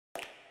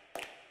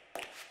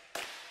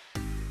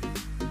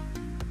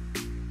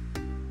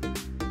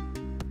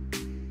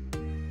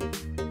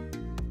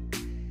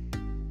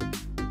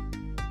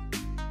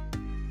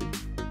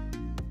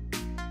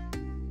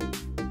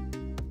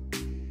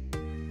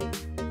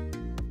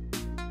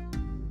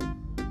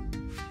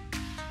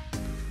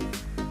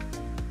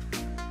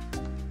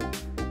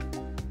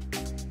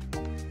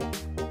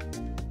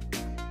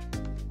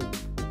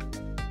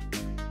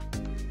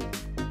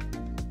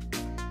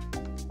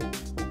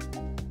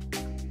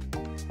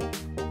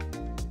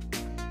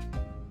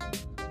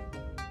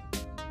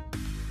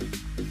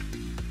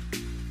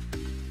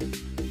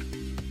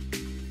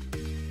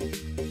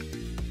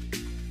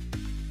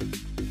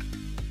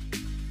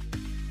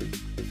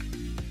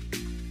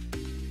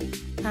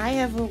Hi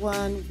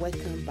everyone,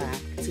 welcome back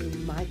to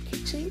my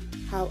kitchen.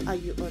 How are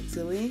you all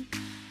doing?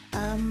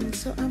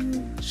 So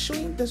I'm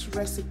showing this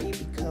recipe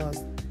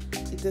because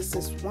this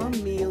is one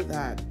meal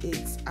that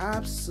it's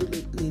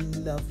absolutely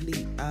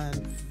lovely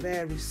and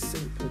very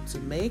simple to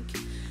make.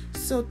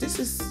 So this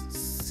is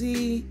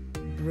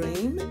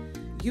Bream.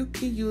 You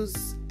can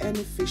use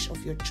any fish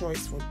of your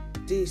choice for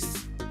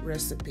this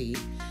recipe,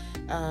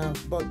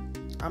 but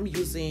I'm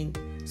using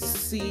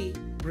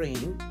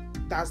Bream.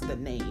 That's the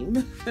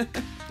name.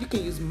 You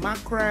can use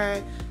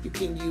mackerel, you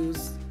can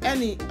use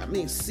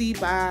sea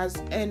bass,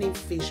 any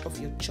fish of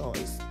your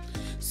choice.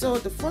 So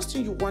the first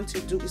thing you want to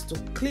do is to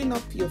clean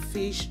up your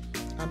fish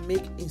and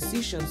make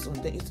incisions on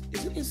the,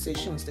 is it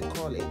incisions they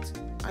call it?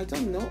 I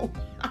don't know.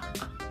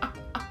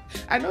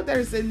 I know there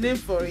is a name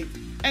for it.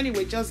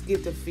 Anyway, just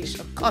give the fish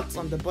a cut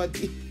on the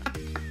body.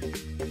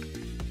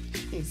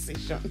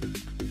 Incision.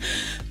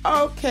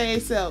 Okay,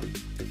 so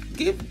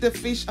give the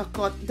fish a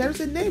cut.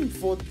 There's a name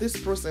for this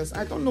process.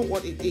 I don't know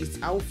what it is.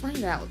 I will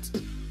find out.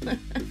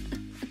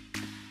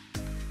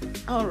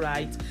 All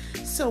right.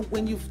 So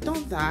when you've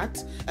done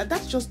that,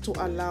 that's just to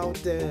allow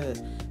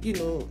the,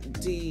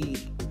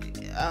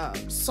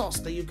 sauce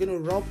that you're gonna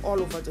rub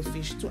all over the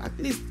fish to at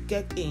least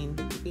get in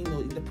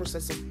the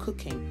process of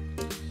cooking.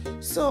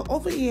 So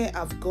over here,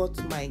 I've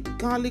got my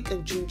garlic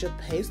and ginger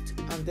paste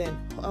and then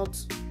hot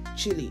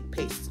chili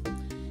paste.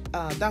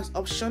 That's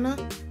optional.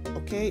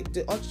 Okay,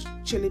 the hot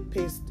chili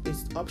paste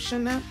is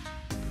optional.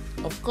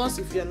 Of course,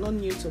 if you're not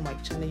new to my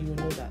channel, you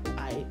know that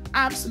I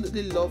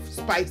absolutely love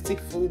spicy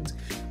food.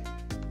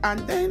 And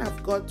then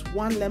I've got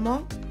one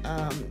lemon.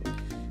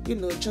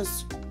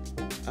 Just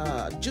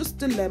juice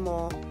the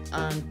lemon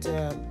and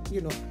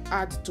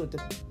add to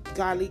the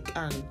garlic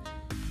and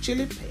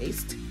chili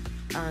paste,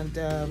 and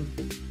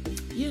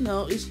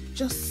it's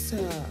just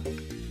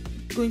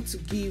going to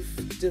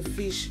give the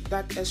fish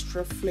that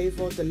extra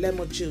flavor, the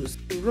lemon juice.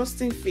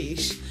 Roasting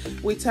fish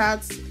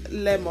without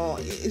lemon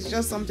is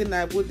just something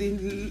I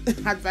wouldn't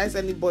advise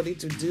anybody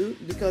to do,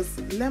 because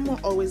lemon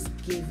always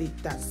give it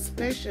that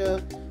special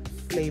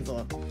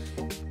flavor.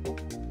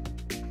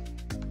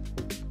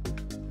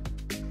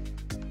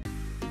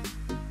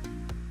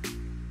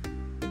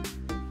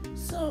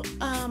 So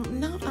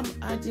now I'm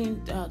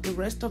adding the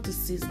rest of the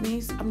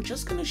seasonings. I'm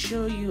just going to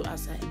show you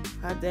as I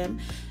add them,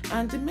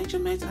 and the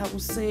measurement, I will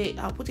say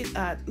I'll put it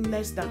at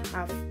less than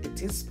half a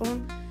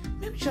teaspoon,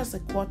 maybe just a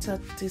quarter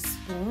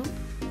teaspoon.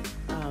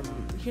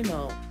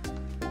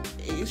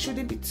 It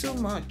shouldn't be too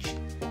much.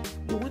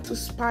 You want to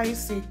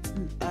spice it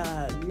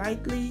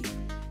lightly,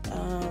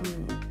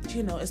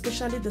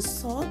 especially the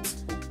salt,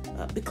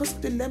 because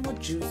of the lemon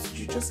juice.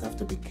 You just have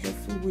to be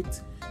careful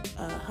with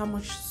how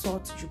much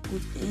salt you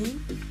put in.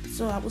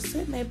 So I would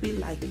say maybe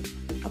like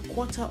a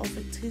quarter of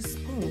a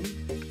teaspoon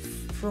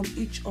from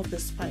each of the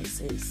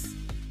spices.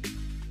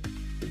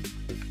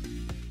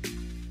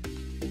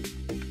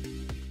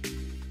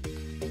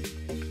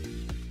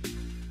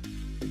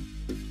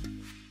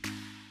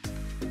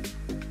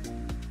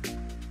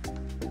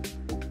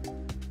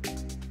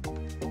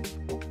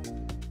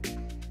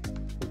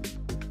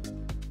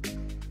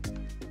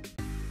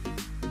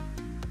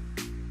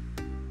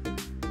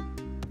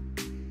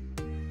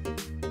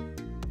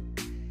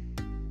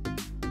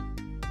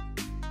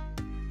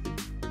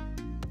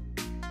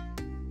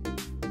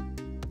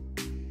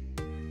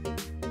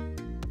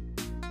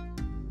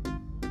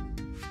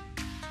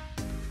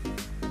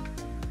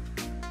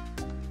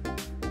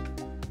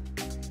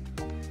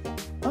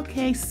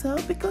 Okay, so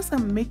because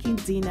I'm making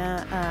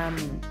dinner,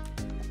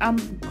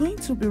 I'm going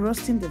to be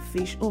roasting the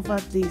fish over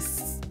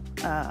this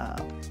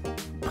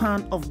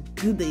pan of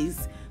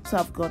goodies. So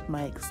I've got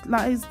my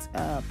sliced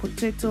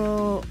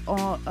potato,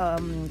 or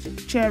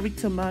cherry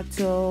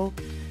tomato.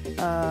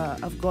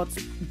 I've got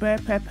bell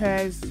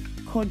peppers,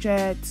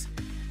 courgette.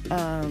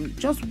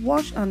 Just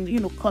wash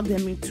and cut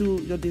them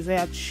into your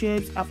desired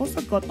shapes. I've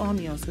also got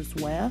onions as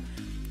well,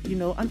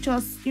 and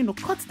just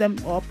cut them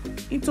up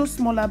into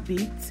smaller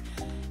bits.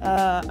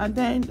 And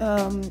then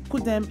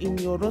put them in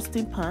your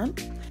roasting pan.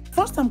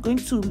 First, I'm going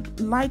to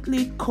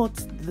lightly coat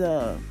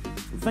the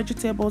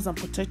vegetables and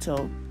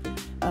potato,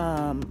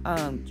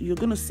 and you're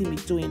going to see me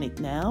doing it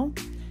now.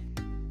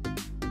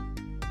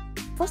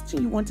 First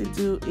thing you want to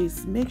do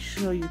is make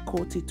sure you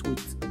coat it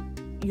with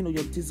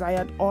your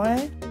desired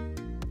oil.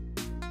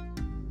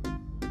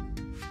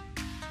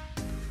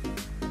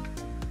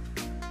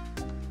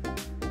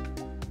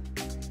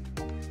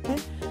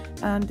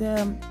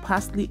 And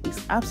parsley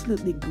is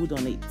absolutely good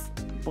on it,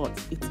 but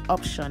it's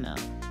optional.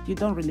 You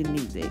don't really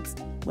need it,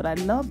 but I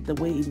love the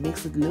way it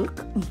makes it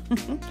look.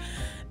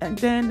 And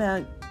then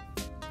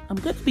I'm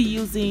going to be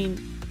using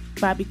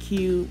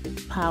barbecue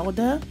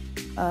powder.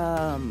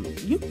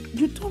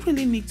 You don't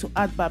really need to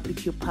add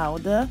barbecue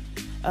powder.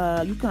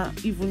 You can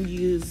even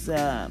use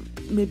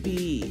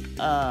maybe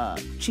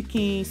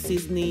chicken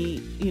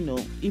seasoning,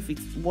 if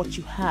it's what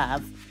you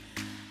have.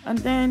 And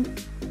then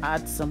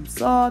add some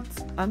salt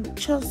and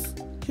just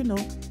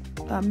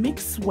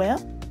mix well.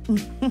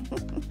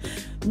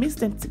 Mix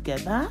them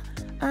together,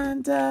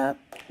 and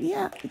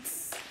yeah,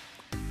 it's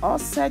all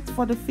set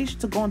for the fish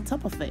to go on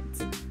top of it.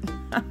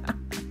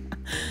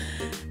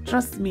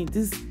 Trust me,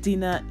 this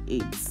dinner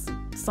is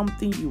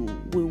something you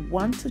will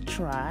want to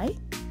try.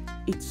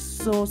 It's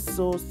so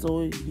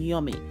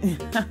yummy.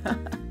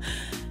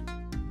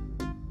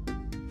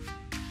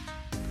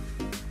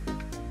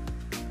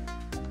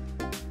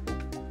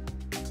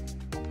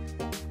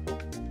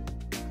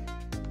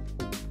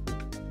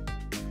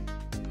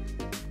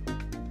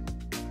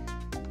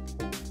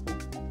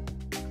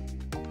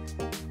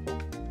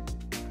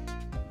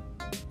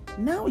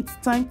 Now it's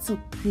time to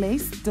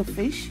place the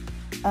fish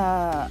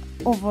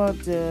over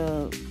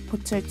the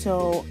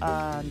potato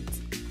and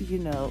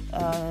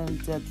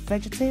and the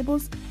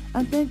vegetables,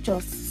 and then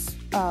just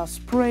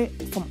spray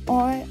some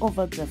oil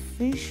over the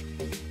fish.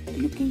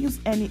 You can use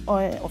any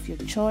oil of your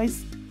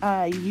choice.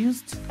 I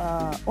used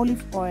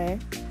olive oil,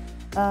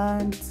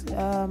 and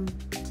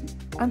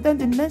then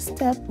the next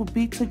step would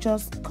be to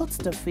just cut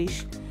the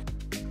fish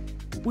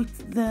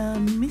with the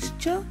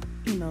mixture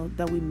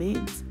that we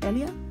made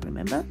earlier.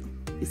 Remember,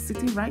 it's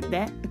sitting right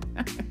there.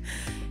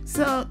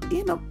 So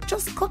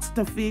just cut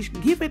the fish,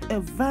 give it a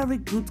very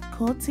good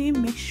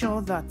coating, make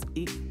sure that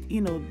it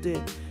the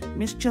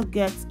mixture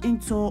gets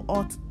into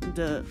all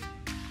the,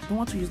 I don't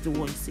want to use the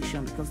word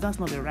incision because that's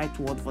not the right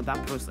word for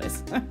that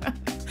process.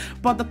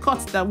 But the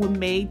cuts that we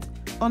made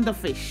on the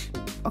fish,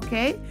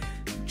 okay,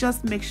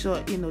 just make sure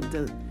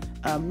the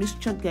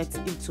mixture gets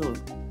into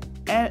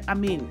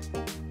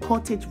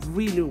coat it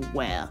really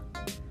well.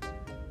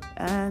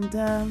 And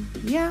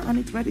and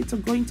it's ready to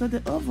go into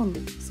the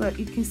oven. So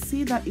you can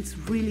see that it's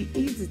really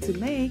easy to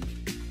make.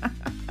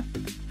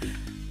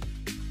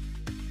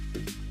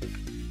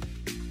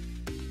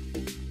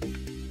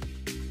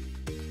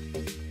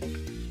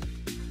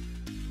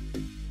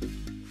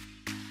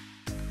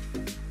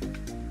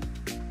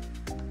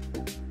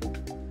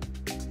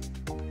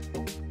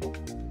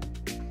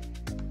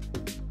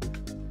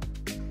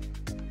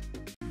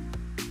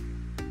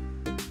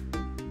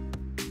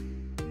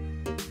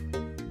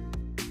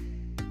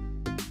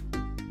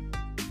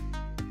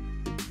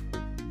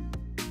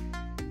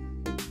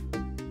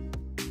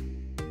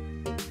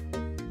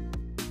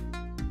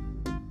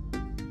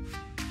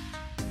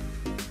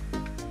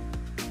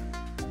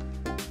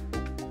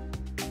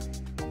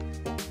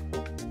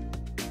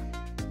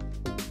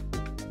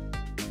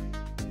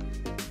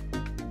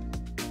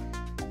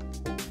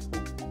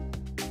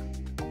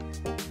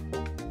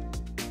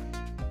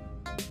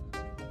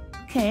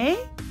 Okay,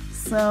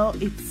 so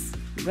it's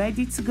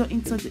ready to go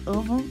into the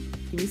oven.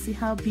 Can you see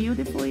how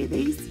beautiful it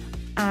is?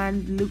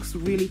 And looks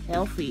really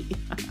healthy.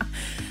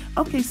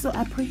 Okay, so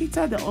I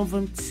preheated the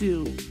oven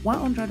to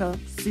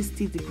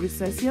 160 degrees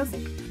Celsius,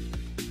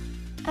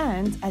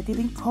 and I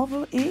didn't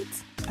cover it,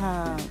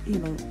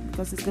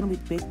 because it's going to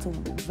be baked on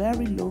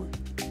very low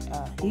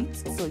heat,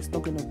 so it's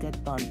not going to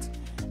get burnt.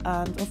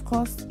 And of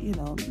course,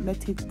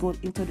 let it go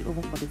into the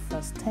oven for the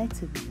first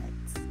 30 minutes.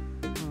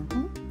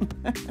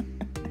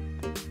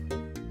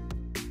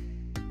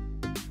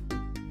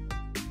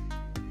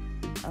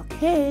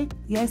 Okay,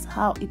 here's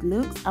how it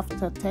looks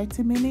after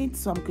 30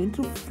 minutes. So I'm going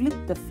to flip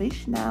the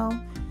fish now,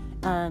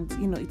 and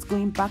it's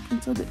going back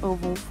into the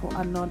oven for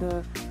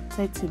another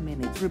 30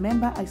 minutes.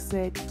 Remember, I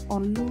said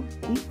on low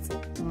heat.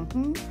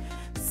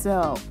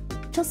 So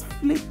just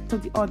flip to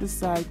the other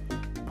side,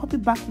 pop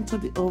it back into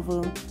the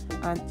oven,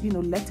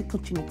 and let it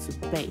continue to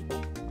bake.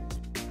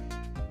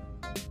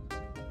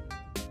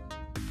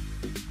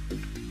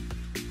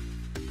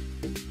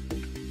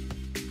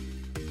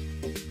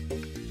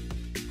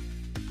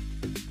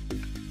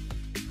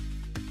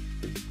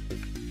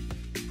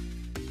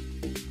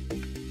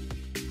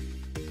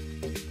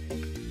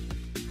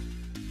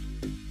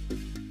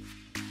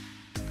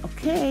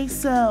 Okay,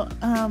 so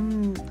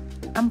I'm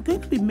going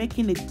to be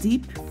making a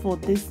dip for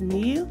this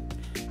meal.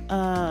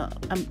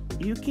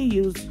 You can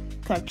use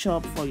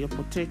ketchup for your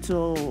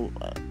potato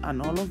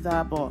and all of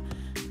that, but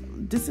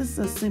this is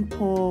a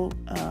simple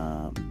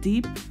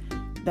dip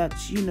that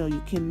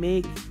you can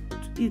make.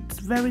 It's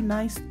very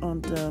nice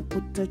on the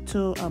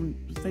potato and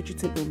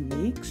vegetable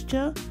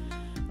mixture.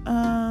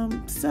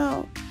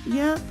 So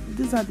yeah,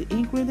 these are the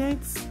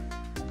ingredients.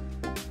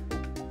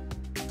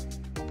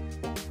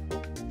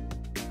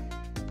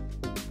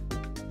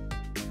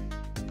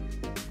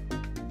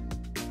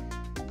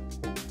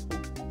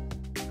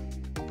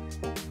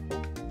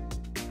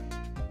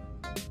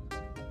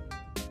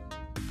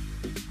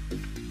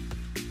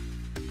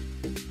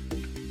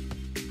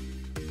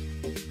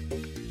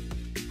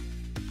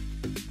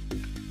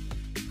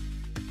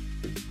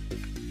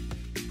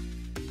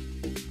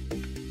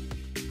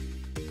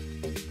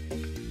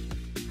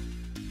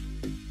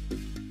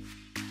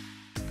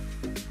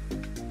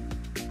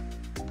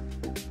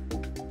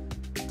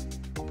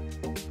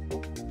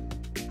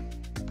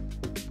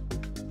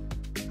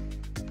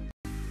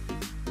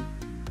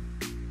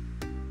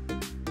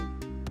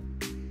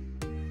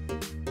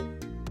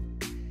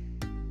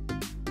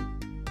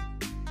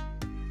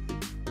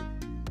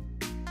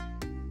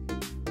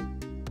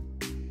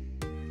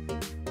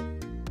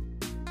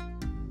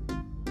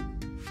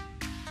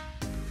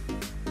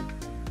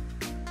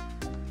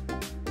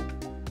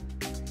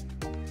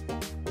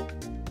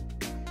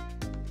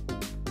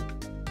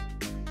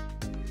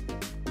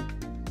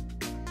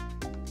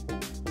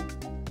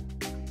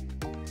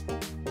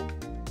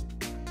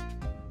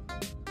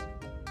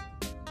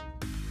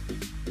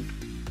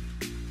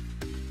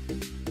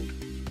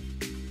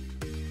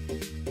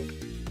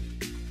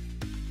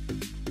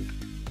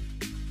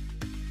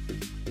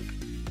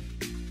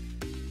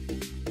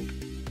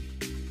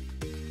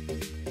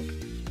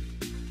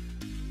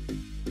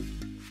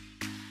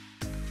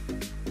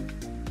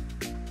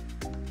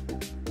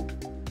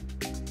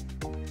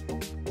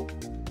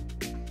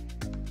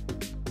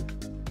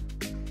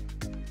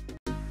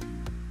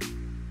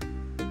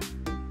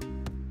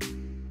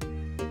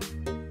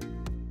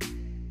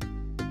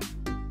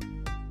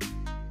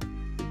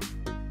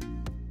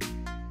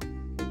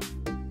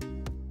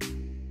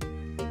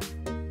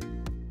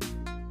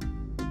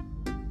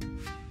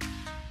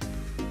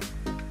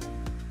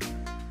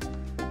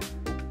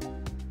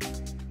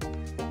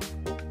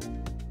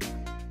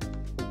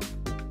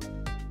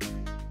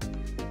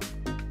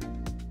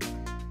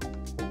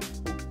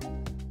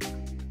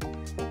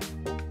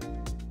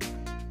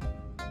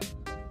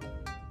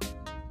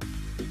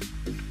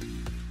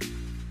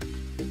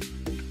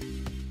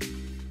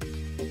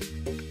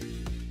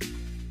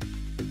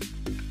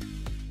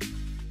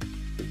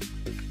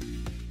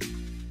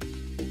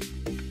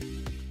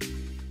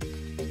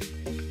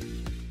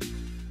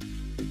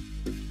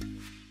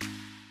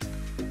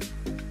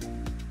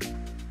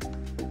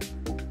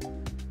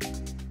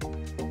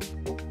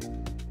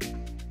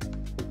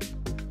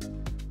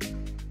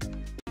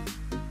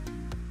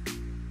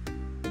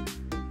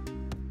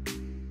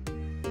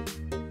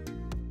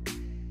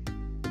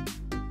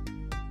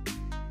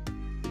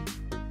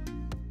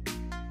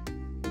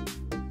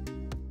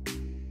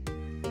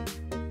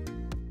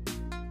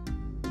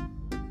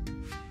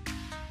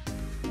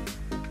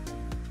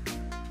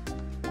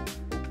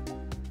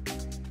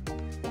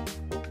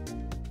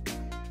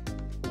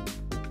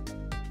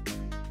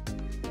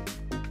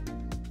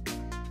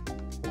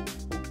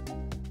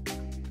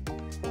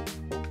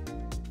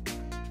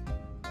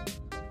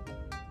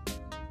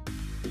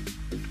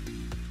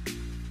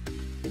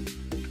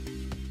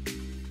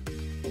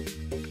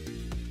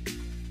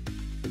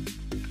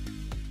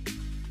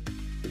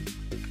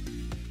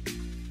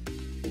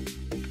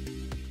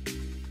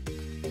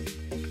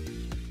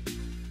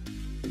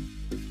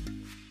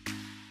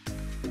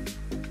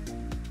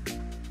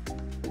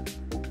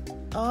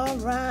 All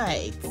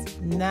right,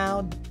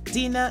 now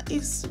dinner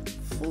is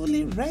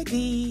fully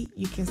ready.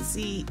 You can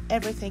see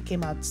everything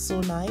came out so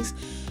nice.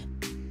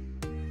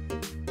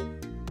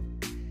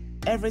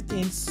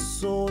 Everything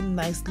so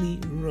nicely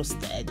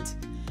roasted,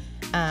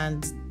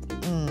 and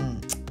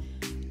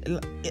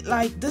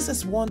like this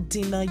is one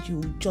dinner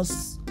you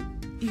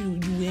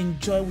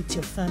enjoy with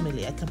your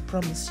family. I can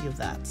promise you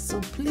that. So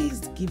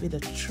please give it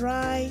a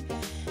try.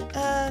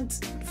 And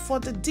for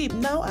the dip,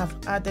 now I've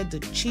added the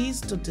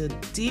cheese to the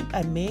dip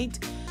I made,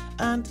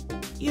 and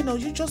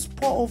you just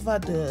pour over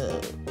the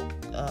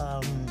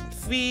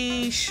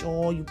fish,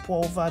 or you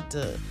pour over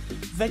the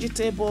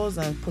vegetables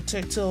and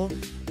potato,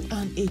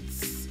 and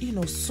it's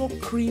so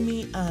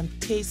creamy and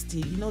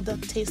tasty. The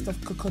taste of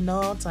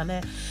coconut,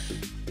 and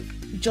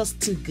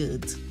just too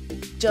good.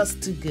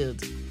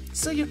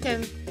 So you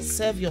can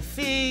serve your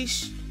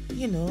fish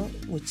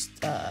with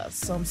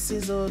some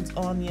seasoned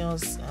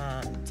onions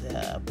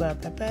and bell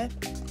pepper,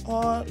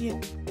 or you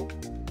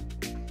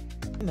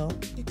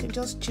can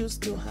just choose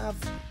to have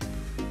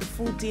the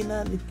full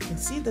dinner. You can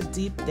see the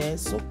dip there,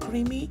 so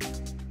creamy.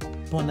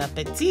 Bon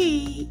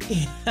appetit.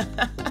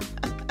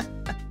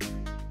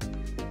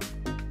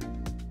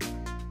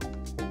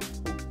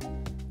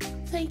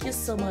 Thank you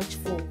so much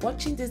for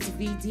watching this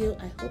video.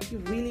 I hope you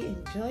really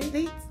enjoyed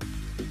it,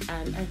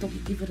 and I hope you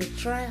give it a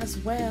try as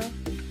well.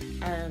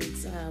 And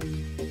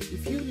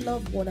if you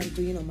love what I'm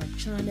doing on my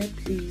channel,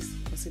 please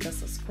consider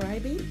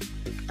subscribing,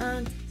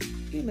 and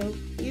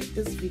give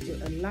this video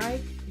a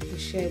like. You can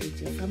share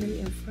with your family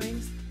and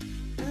friends,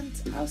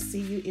 and I'll see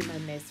you in my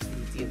next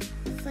video.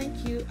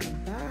 Thank you,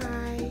 and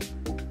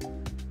bye.